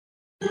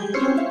Little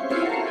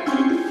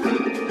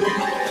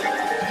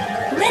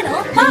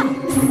Fox.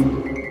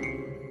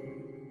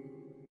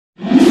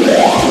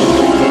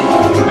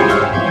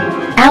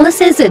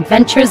 Alice's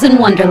Adventures in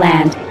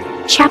Wonderland,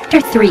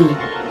 Chapter 3,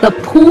 The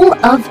Pool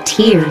of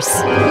Tears.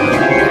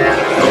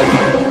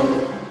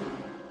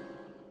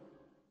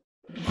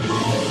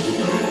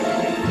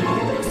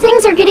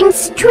 Things are getting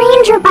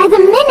stranger by the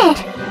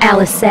minute,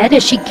 Alice said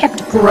as she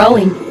kept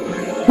growing.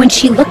 When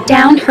she looked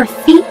down, her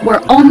feet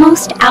were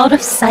almost out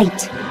of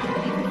sight.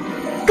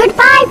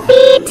 Goodbye,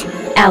 feet!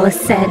 Alice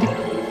said.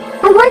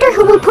 I wonder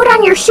who will put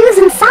on your shoes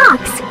and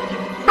socks.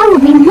 I will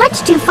be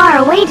much too far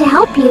away to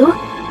help you.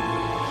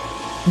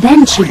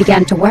 Then she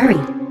began to worry.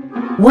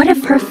 What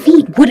if her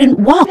feet wouldn't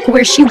walk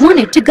where she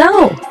wanted to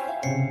go?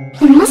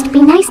 You must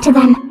be nice to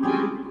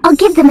them. I'll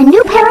give them a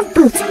new pair of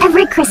boots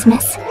every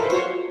Christmas.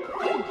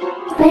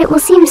 But it will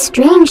seem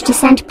strange to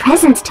send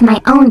presents to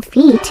my own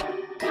feet.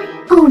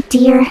 Oh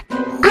dear,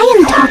 I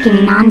am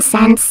talking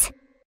nonsense.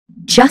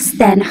 Just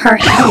then her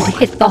head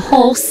hit the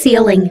whole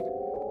ceiling.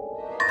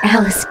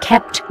 Alice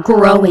kept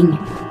growing.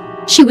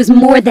 She was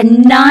more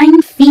than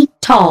 9 feet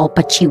tall,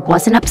 but she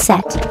wasn't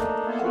upset.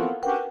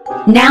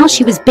 Now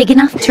she was big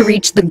enough to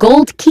reach the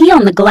gold key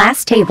on the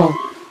glass table.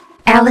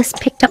 Alice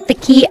picked up the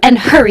key and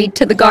hurried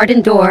to the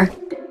garden door.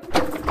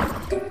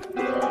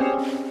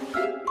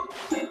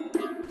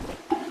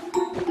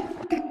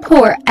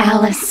 Poor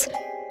Alice.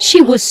 She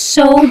was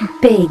so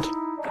big.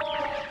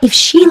 If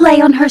she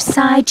lay on her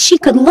side, she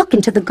could look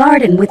into the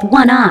garden with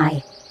one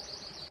eye.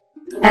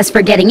 As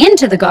for getting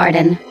into the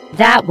garden,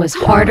 that was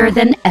harder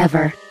than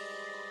ever.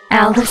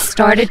 Alice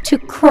started to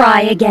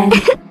cry again.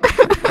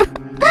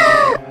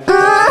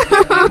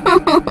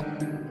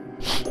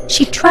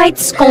 She tried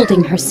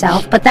scolding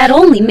herself, but that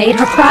only made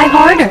her cry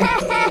harder.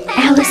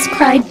 Alice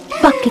cried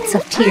buckets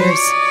of tears.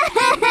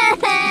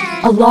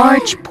 A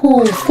large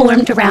pool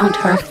formed around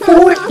her,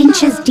 4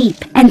 inches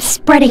deep and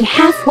spreading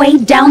halfway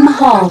down the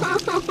hall.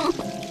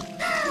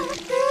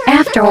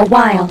 After a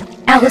while,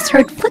 Alice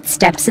heard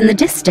footsteps in the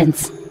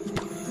distance.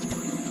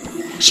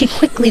 She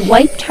quickly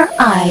wiped her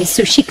eyes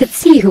so she could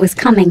see who was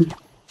coming.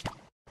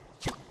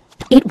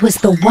 It was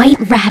the White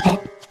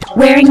Rabbit,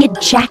 wearing a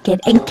jacket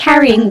and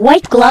carrying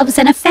white gloves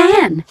and a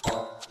fan.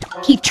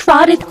 He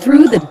trotted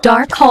through the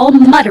dark hall,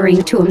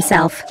 muttering to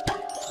himself.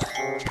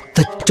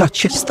 The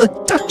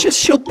Duchess,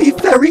 she'll be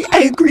very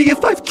angry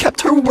if I've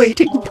kept her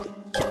waiting.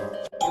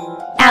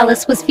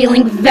 Alice was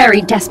feeling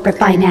very desperate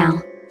by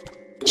now.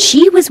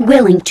 She was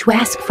willing to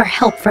ask for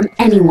help from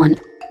anyone,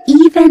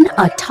 even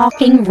a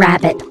talking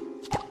rabbit.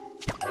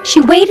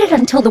 She waited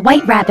until the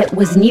White Rabbit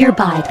was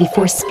nearby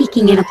before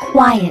speaking in a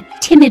quiet,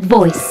 timid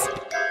voice.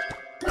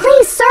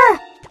 Please, sir.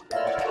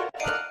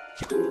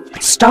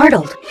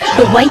 Startled,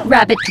 the White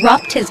Rabbit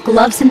dropped his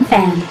gloves and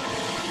fan.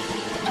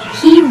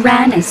 He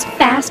ran as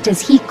fast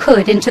as he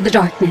could into the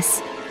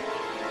darkness.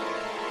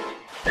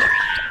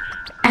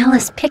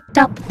 Alice picked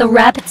up the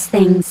rabbit's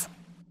things.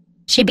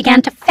 She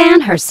began to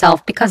fan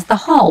herself because the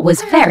hall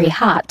was very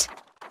hot.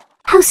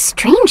 How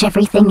strange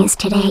everything is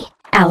today,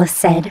 Alice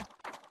said.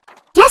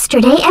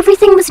 Yesterday,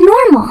 everything was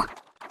normal.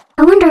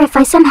 I wonder if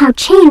I somehow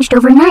changed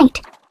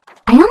overnight.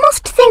 I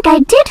almost think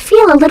I did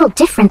feel a little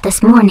different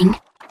this morning.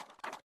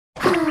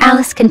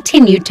 Alice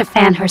continued to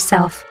fan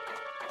herself.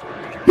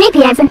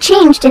 Maybe I've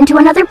changed into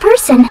another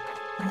person.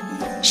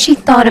 She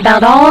thought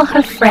about all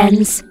her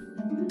friends.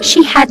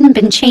 She hadn't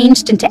been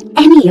changed into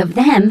any of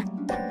them.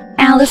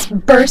 Alice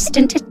burst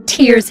into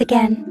tears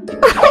again.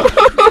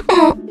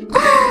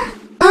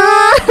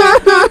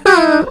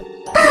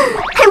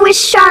 I wish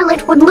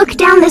Charlotte would look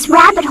down this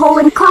rabbit hole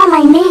and call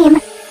my name.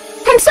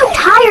 I'm so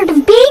tired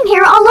of being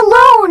here all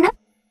alone.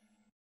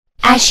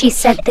 As she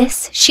said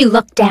this, she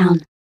looked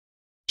down.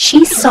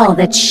 She saw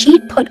that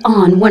she'd put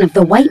on one of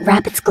the White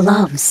Rabbit's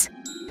gloves.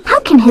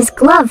 How can his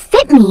glove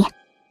fit me?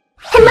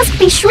 It must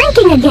be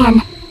shrinking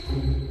again.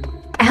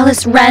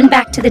 Alice ran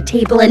back to the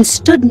table and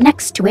stood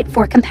next to it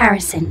for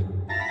comparison.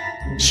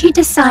 She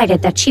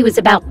decided that she was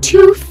about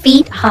 2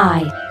 feet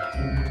high.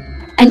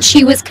 And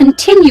she was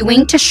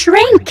continuing to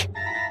shrink.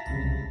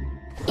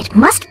 It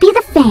must be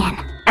the fan,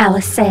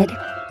 Alice said.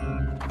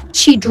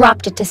 She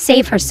dropped it to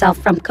save herself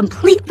from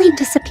completely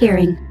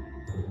disappearing.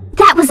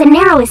 That was a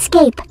narrow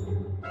escape.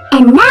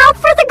 And now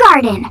for the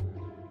garden.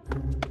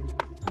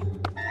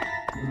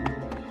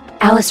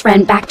 Alice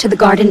ran back to the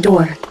garden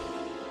door.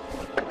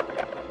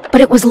 But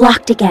it was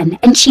locked again,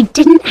 and she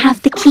didn't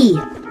have the key.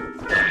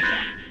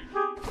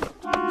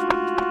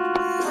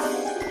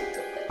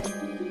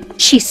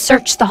 She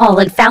searched the hall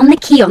and found the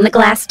key on the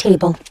glass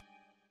table.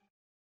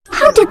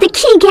 How did the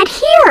key get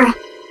here?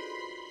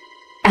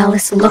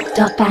 Alice looked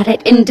up at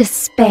it in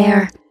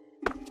despair.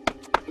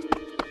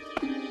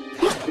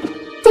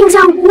 Things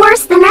are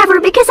worse than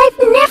ever because I've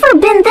never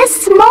been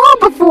this small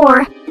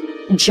before.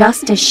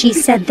 Just as she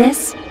said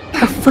this,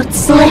 her foot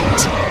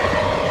slipped.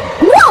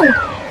 Whoa!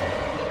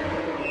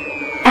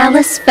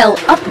 Alice fell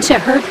up to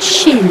her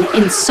chin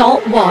in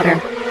salt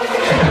water.